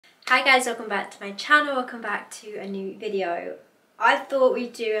Hi guys, welcome back to my channel, welcome back to a new video. I thought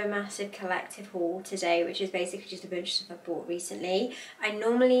we'd do a massive collective haul today, which is basically just a bunch of stuff I bought recently. I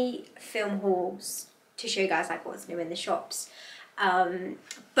normally film hauls to show you guys like what's new in the shops,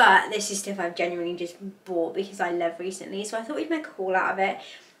 but this is stuff I've genuinely just bought because I love recently, so I thought we'd make a haul out of it.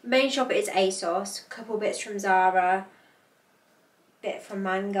 Main shop is ASOS, a couple bits from Zara, bit from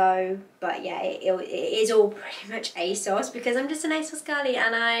Mango, but yeah, it is all pretty much ASOS because I'm just an ASOS girly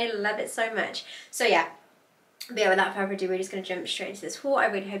and I love it so much. So yeah, but yeah, without further ado, we're just going to jump straight into this haul. I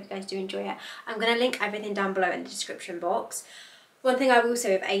really hope you guys do enjoy it. I'm going to link everything down below in the description box. One thing I will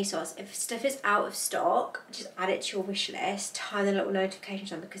say with ASOS, if stuff is out of stock, just add it to your wish list, turn the little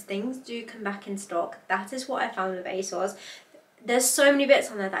notifications on because things do come back in stock. That is what I found with ASOS. There's so many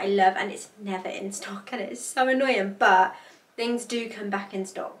bits on there that I love and it's never in stock and it's so annoying, but things do come back in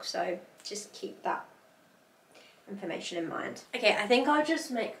stock, so just keep that information in mind. Okay, I think I'll just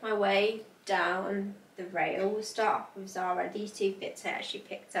make my way down the rail. We'll start off with Zara. These two bits I actually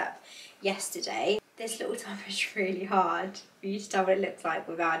picked up yesterday. This little top is really hard for you to tell what it looks like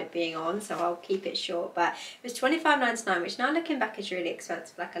without it being on, so I'll keep it short, but it was £25.99, which now looking back is really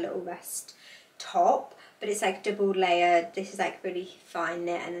expensive, like a little vest top. But it's like double layered. This is like really fine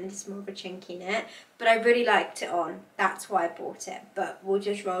knit and then this is more of a chunky knit. But I really liked it on. That's why I bought it. But we'll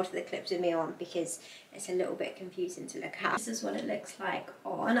just roll to the clips with me on because it's a little bit confusing to look at. This is what it looks like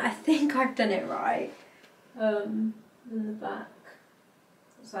on. I think I've done it right. In the back.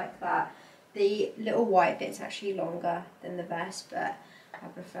 It's like that. The little white bit's actually longer than the vest, but I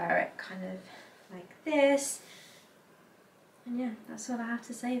prefer it kind of like this. And yeah, that's all I have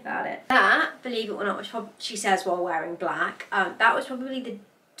to say about it. That, believe it or not, which she says while wearing black, that was probably the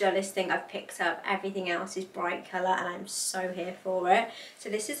dullest thing I've picked up. Everything else is bright colour and I'm so here for it. So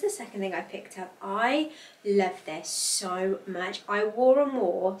this is the second thing I picked up. I love this so much. I wore and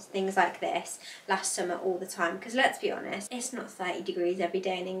wore things like this last summer all the time because let's be honest, it's not 30 degrees every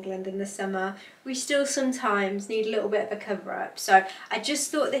day in England in the summer. We still sometimes need a little bit of a cover up. So I just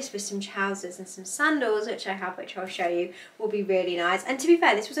thought this with some trousers and some sandals, which I have, which I'll show you, will be really nice. And to be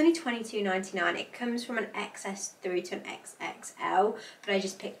fair, this was only £22.99. It comes from an XS through to an XXL, but I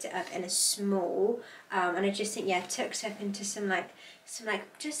just picked it up in a small, and I just think, yeah, tucks up into some like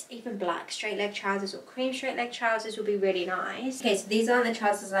just even black straight leg trousers or cream straight leg trousers will be really nice. Okay, so these aren't the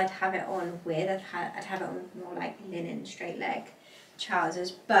trousers I'd have it on with. I'd have it on with more like linen straight leg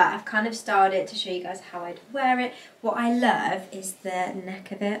trousers, but I've kind of styled it to show you guys how I'd wear it. What I love is the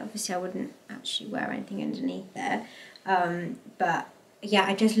neck of it. Obviously I wouldn't actually wear anything underneath there, but yeah,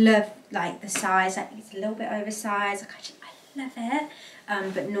 I just love like the size. Like it's a little bit oversized. Like I love it.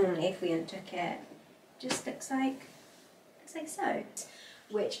 But normally if we untuck it, it just looks like so,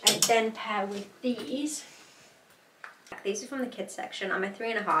 which I then pair with these. These are from the kids section. I'm a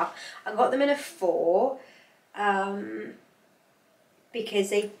 3.5. I got them in a 4 because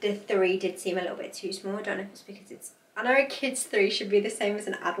the 3 did seem a little bit too small. I don't know if it's because it's, I know a kid's 3 should be the same as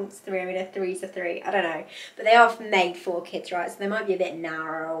an adult's 3. I mean a 3's a 3, I don't know, but they are made for kids, right? So they might be a bit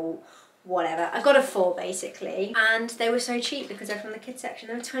narrow, whatever. I got a 4 basically, and they were so cheap because they're from the kids section.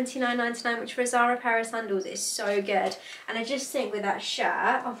 They were £29.99, which for a Zara pair of sandals is so good. And I just think with that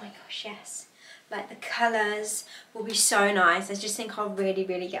shirt, oh my gosh, yes, like the colours will be so nice. I just think I'll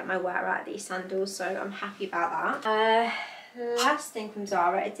really get my wear out of these sandals, so I'm happy about that. Last thing from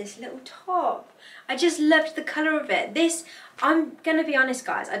Zara is this little top. I just loved the colour of it. This, I'm gonna be honest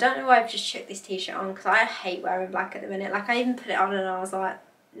guys, I don't know why I've just chucked this t-shirt on because I hate wearing black at the minute. Like I even put it on and I was like,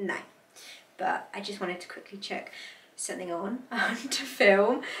 no. But I just wanted to quickly check something on to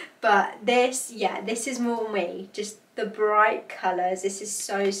film. But this, yeah, this is more me. Just the bright colours. This is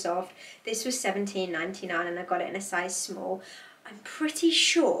so soft. This was £17.99 and I got it in a size small. I'm pretty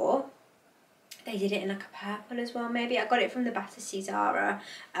sure they did it in like a purple as well, maybe. I got it from the Battersea Zara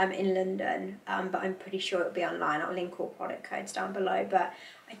in London, but I'm pretty sure it'll be online. I'll link all product codes down below. But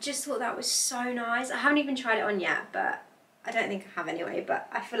I just thought that was so nice. I haven't even tried it on yet, but I don't think I have anyway, but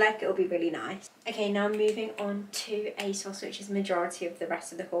I feel like it'll be really nice. Okay, now moving on to ASOS, which is the majority of the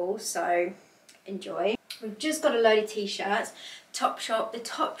rest of the haul, so enjoy. We've just got a load of t-shirts. Topshop, the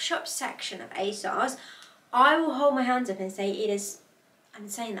Topshop section of ASOS, I will hold my hands up and say it is, I'm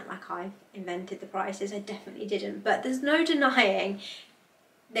saying that like I've invented the prices, I definitely didn't, but there's no denying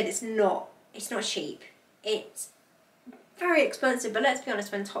that it's not cheap. It's very expensive, but let's be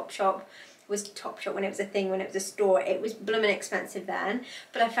honest, when Topshop was Topshop, when it was a thing, when it was a store, it was blooming expensive then.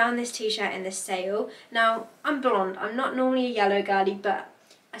 But I found this t-shirt in the sale. Now, I'm blonde, I'm not normally a yellow girly, but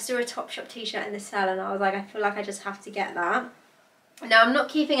I saw a Topshop t-shirt in the sale and I was like, I feel like I just have to get that. Now, I'm not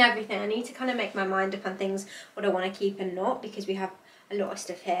keeping everything. I need to kind of make my mind up on things, what I want to keep and not, because we have a lot of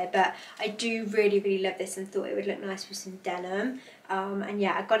stuff here, but I do really love this and thought it would look nice with some denim. And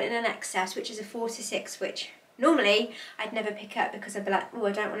yeah, I got it in an XS, which is a 4 to 6, which normally I'd never pick up because I'd be like, oh,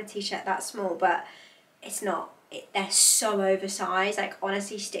 I don't want a t-shirt that small, but it's not. They're so oversized, like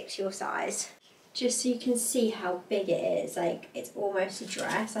honestly stick to your size. Just so you can see how big it is, like it's almost a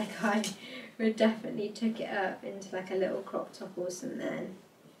dress. Like I would definitely tuck it up into like a little crop top or something,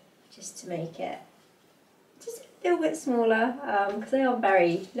 just to make it just a little bit smaller, because they are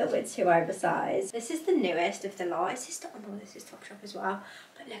a little bit too oversized. This is the newest of the lot. This is Topshop as well,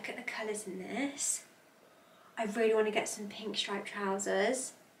 but look at the colours in this. I really want to get some pink striped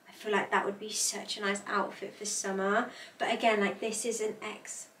trousers. I feel like that would be such a nice outfit for summer, but again, like this is an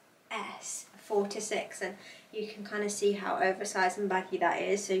XS, 4 to 6, and you can kind of see how oversized and baggy that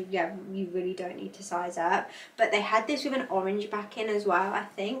is, so yeah, you really don't need to size up. But they had this with an orange backing as well, I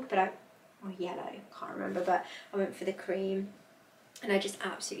think, but or yellow, can't remember, but I went for the cream and I just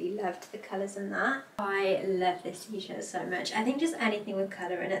absolutely loved the colours in that. I love this t-shirt so much. I think just anything with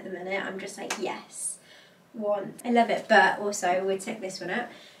colour in at the minute, I'm just like, yes, I love it. But also we'd take this one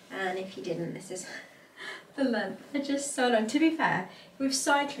up, and if you didn't, this is the length. They're just so long. To be fair, with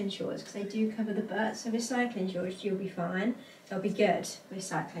cycling shorts, because they do cover the butt, so with cycling shorts you'll be fine. They'll be good with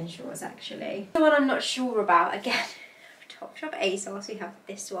cycling shorts actually. The one I'm not sure about, again, Topshop ASOS, we have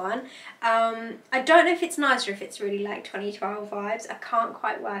this one. I don't know if it's nice or if it's really like 2012 vibes. I can't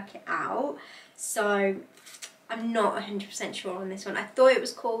quite work it out, so I'm not 100% sure on this one. I thought it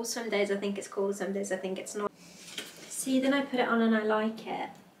was cool. Some days I think it's cool, some days I think it's not. See, then I put it on and I like it.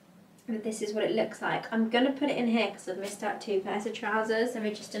 But this is what it looks like. I'm going to put it in here because I've missed out 2 pairs of trousers. They're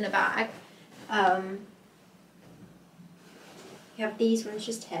just in a bag. You have these ones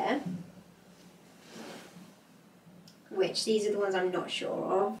just here, which these are the ones I'm not sure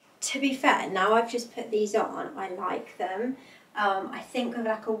of. To be fair, now I've just put these on, I like them. I think of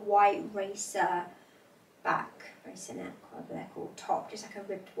like a white racer neck, whatever they're called, top, just like a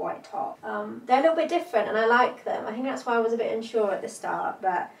ribbed white top. They're a little bit different and I like them. I think that's why I was a bit unsure at the start,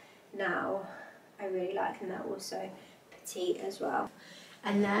 but now I really like them. They're also petite as well.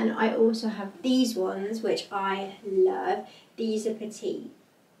 And then I also have these ones, which I love. These are petite.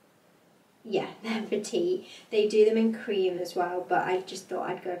 Yeah, they're petite. They do them in cream as well, but I just thought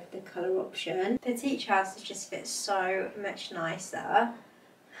I'd go for the colour option. Petite trousers just fit so much nicer.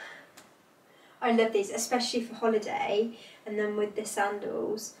 I love these, especially for holiday, and then with the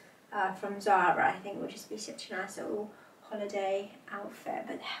sandals from Zara, I think will just be such a nice little holiday outfit.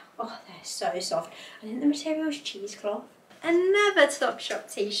 But they're so soft. I think the material is cheesecloth. Another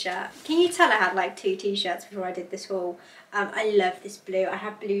Topshop t-shirt. Can you tell I had like 2 t-shirts before I did this haul? I love this blue. I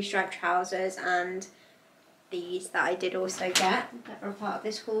have blue striped trousers and these that I did also get that are part of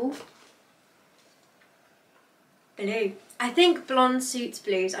this haul. Blue. I think blonde suits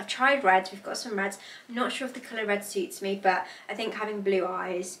blues. I've tried reds, we've got some reds. I'm not sure if the colour red suits me, but I think having blue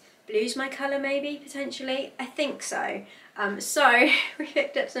eyes, blue's my colour maybe, potentially. I think so. So we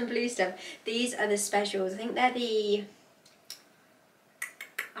picked up some blue stuff. These are the specials. I think they're the...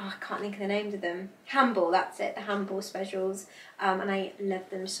 oh, I can't think of the names of them. Handball, that's it, the handball specials. And I love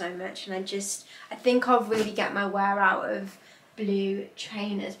them so much. And I think I'll really get my wear out of blue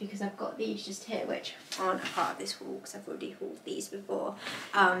trainers because I've got these just here, which aren't a part of this haul because I've already hauled these before.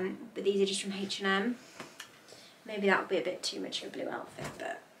 But these are just from H&M. Maybe that would be a bit too much of a blue outfit,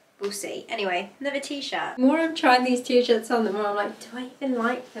 but we'll see. Anyway, another t-shirt. The more I'm trying these t-shirts on, the more I'm like, do I even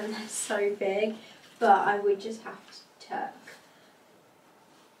like them? They're so big. But I would just have to tuck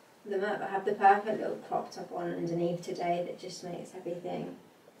them up. I have the perfect little crop top on underneath today that just makes everything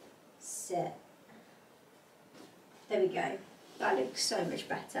sit. There we go. That looks so much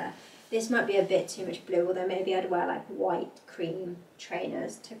better. This might be a bit too much blue, although maybe I'd wear like white cream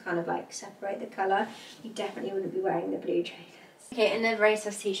trainers to kind of like separate the colour. You definitely wouldn't be wearing the blue trainers. Okay, another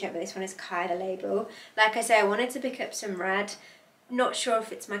ASOS t-shirt, but this one is Kyla label. Like I say, I wanted to pick up some red. Not sure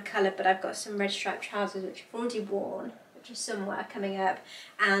if it's my colour, but I've got some red striped trousers which I've already worn, which is somewhere coming up,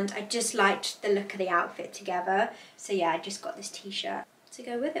 and I just liked the look of the outfit together. So yeah, I just got this t-shirt to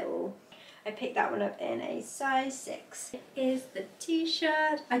go with it all. I picked that one up in a size 6. It is the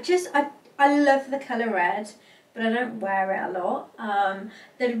t-shirt. I love the colour red, but I don't wear it a lot.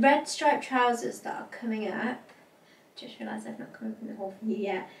 The red striped trousers that are coming up, just realised I've not come up in the haul for you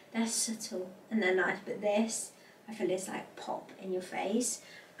yet. They're subtle and they're nice, but this, I feel it's like pop in your face.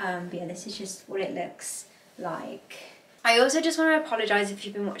 But yeah, this is just what it looks like. I also just want to apologise if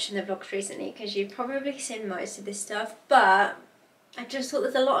you've been watching the vlogs recently, because you've probably seen most of this stuff, but I just thought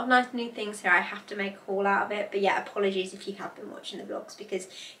there's a lot of nice new things here. I have to make a haul out of it, but yeah, apologies if you have been watching the vlogs because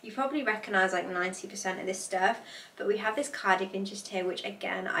you probably recognise like 90% of this stuff. But we have this cardigan just here, which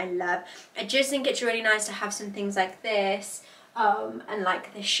again I love. I just think it's really nice to have some things like this and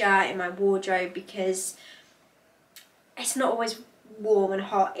like the shirt in my wardrobe, because it's not always warm and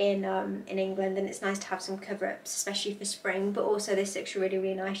hot in England, and it's nice to have some cover-ups, especially for spring. But also this looks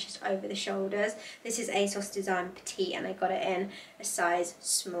really nice just over the shoulders. This is ASOS design petite, and I got it in a size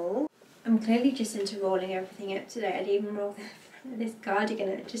small. I'm clearly just into rolling everything up today. I'd even roll the front of this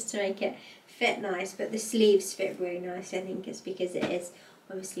cardigan up just to make it fit nice, but the sleeves fit really nice. I think it's because it is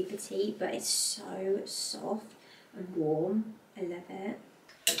obviously petite, but it's so soft and warm. I love it.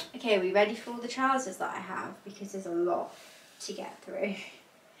 Okay, are we ready for all the trousers that I have? Because there's a lot to get through.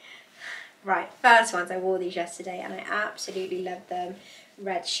 Right, first ones, I wore these yesterday and I absolutely love them.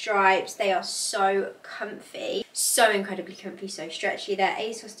 Red stripes, they are so comfy, so incredibly comfy, so stretchy. They're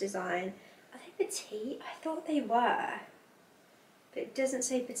ASOS design. Are they petite? I thought they were, but it doesn't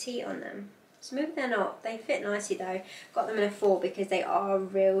say petite on them. So maybe they're not. They fit nicely though. Got them in a 4 because they are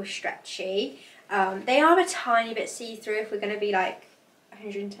real stretchy. They are a tiny bit see-through. If we're going to be like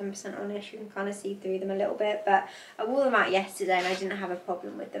 110% honest, you can kind of see through them a little bit, but I wore them out yesterday and I didn't have a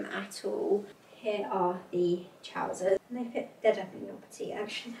problem with them at all. Here are the trousers, and they fit. They're definitely not petite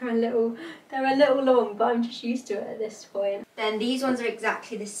actually. They're a little long, but I'm just used to it at this point. Then these ones are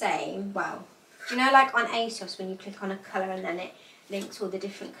exactly the same. Well, do you know like on ASOS when you click on a colour and then it links all the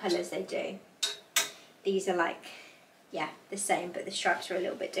different colours they do? These are like, yeah, the same, but the stripes are a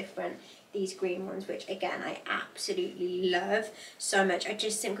little bit different. These green ones, which again I absolutely love so much. I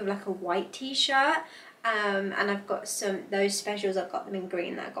just think of like a white t-shirt, and I've got those specials. I've got them in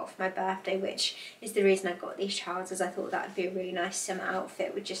green that I got for my birthday, which is the reason I got these trousers. I thought that would be a really nice summer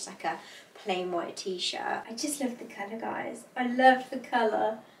outfit with just like a plain white t-shirt. I just love the colour, guys. I love the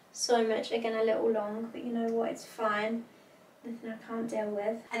colour so much. Again, a little long, but you know what, it's fine. Nothing I can't deal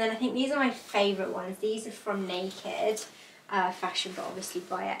with. And then I think these are my favourite ones. These are from Naked Fashion, but obviously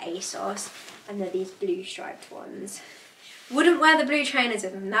via ASOS, and they're these blue striped ones. Wouldn't wear the blue trainers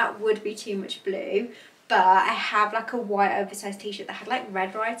with them, that would be too much blue, but I have like a white oversized t-shirt that had like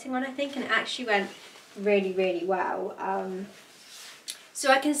red writing on, I think, and it actually went really well. So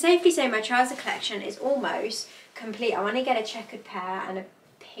I can safely say my trouser collection is almost complete. I want to get a checkered pair and a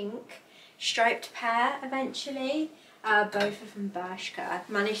pink striped pair eventually. Both are from Bershka. I've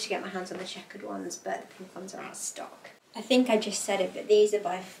managed to get my hands on the checkered ones, but the pink ones are out of stock. I think I just said it, but these are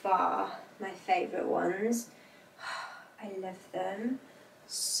by far my favourite ones. I love them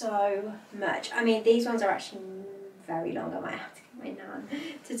so much. I mean, these ones are actually very long. I might have to get my nan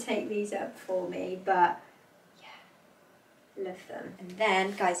to take these up for me, but yeah, love them. And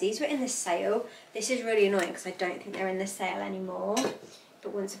then, guys, these were in the sale. This is really annoying because I don't think they're in the sale anymore,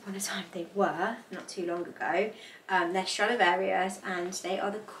 but once upon a time they were, not too long ago. They're Stradivarius and they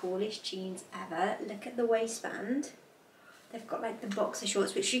are the coolest jeans ever. Look at the waistband. They've got like the boxer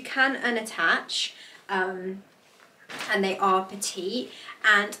shorts, which you can unattach, and they are petite.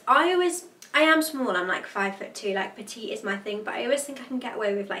 And I am small, I'm like 5'2", like petite is my thing, but I always think I can get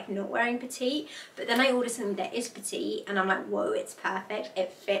away with like not wearing petite. But then I order something that is petite and I'm like, whoa, it's perfect,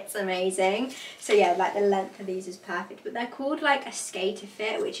 it fits amazing. So yeah, like the length of these is perfect, but they're called like a skater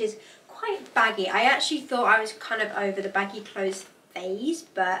fit, which is quite baggy. I actually thought I was kind of over the baggy clothes phase,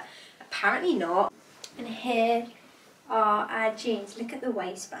 but apparently not. And here are our jeans. Look at the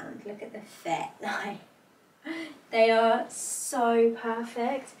waistband, look at the fit. Like, they are so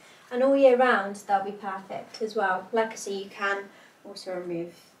perfect, and all year round they'll be perfect as well. Like I say, you can also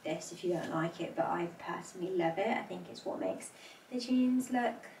remove this if you don't like it, but I personally love it. I think it's what makes the jeans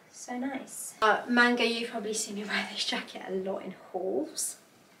look so nice. Mango, you've probably seen me wear this jacket a lot in hauls.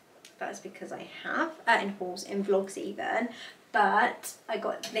 That's because I have, in hauls, in vlogs even, but I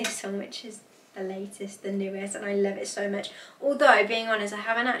got this one, which is the latest, the newest, and I love it so much. Although, being honest, I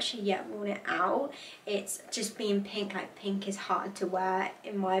haven't actually yet worn it out. It's just being pink. Like, pink is hard to wear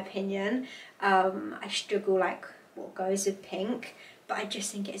in my opinion. I struggle like what goes with pink, but I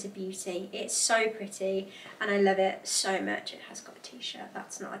just think it's a beauty. It's so pretty and I love it so much. It has got a t-shirt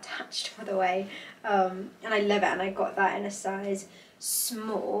that's not attached, by the way, and I love it, and I got that in a size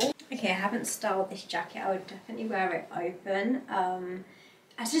small. Okay, I haven't styled this jacket. I would definitely wear it open.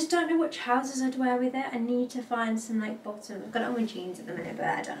 I just don't know what trousers I'd wear with it. I need to find some like bottom. I've got it on my jeans at the minute, but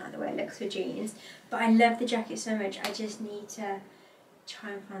I don't know the way it looks for jeans. But I love the jacket so much. I just need to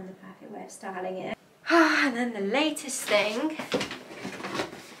try and find the perfect way of styling it. And then the latest thing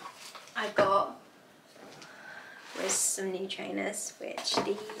I got was some new trainers, which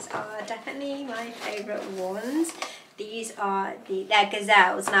these are definitely my favourite ones. These are they're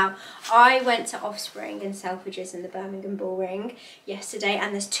Gazelles. Now, I went to Offspring and Selfridges in the Birmingham Bullring yesterday,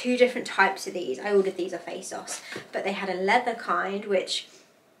 and there's two different types of these. I ordered these off ASOS, but they had a leather kind, which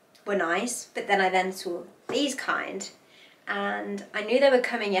were nice, but then I saw these kind, and I knew they were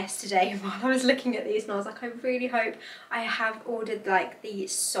coming yesterday while I was looking at these, and I was like, I really hope I have ordered like the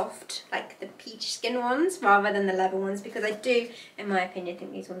soft, like the peach skin ones rather than the leather ones, because I do, in my opinion,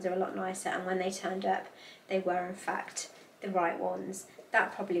 think these ones are a lot nicer, and when they turned up, they were in fact the right ones.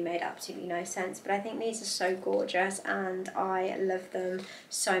 That probably made absolutely no sense, but I think these are so gorgeous and I love them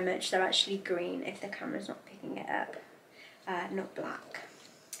so much. They're actually green if the camera's not picking it up, not black.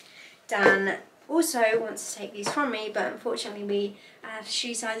 Dan also wants to take these from me, but unfortunately our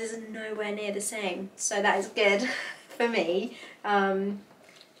shoe sizes are nowhere near the same, so that is good for me. But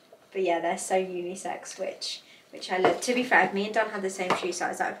yeah, they're so unisex, which I love. To be fair, if me and Dan had the same shoe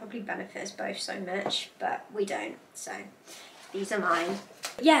size, that would probably benefit us both so much, but we don't, so these are mine.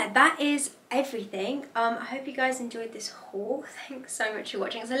 Yeah, that is everything. I hope you guys enjoyed this haul. Thanks so much for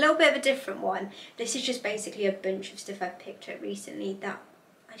watching. It's a little bit of a different one. This is just basically a bunch of stuff I've picked up recently that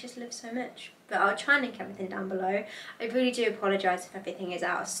I just love so much. But I'll try and link everything down below. I really do apologise if everything is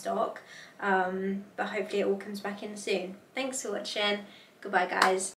out of stock, but hopefully it all comes back in soon. Thanks for watching. Goodbye, guys.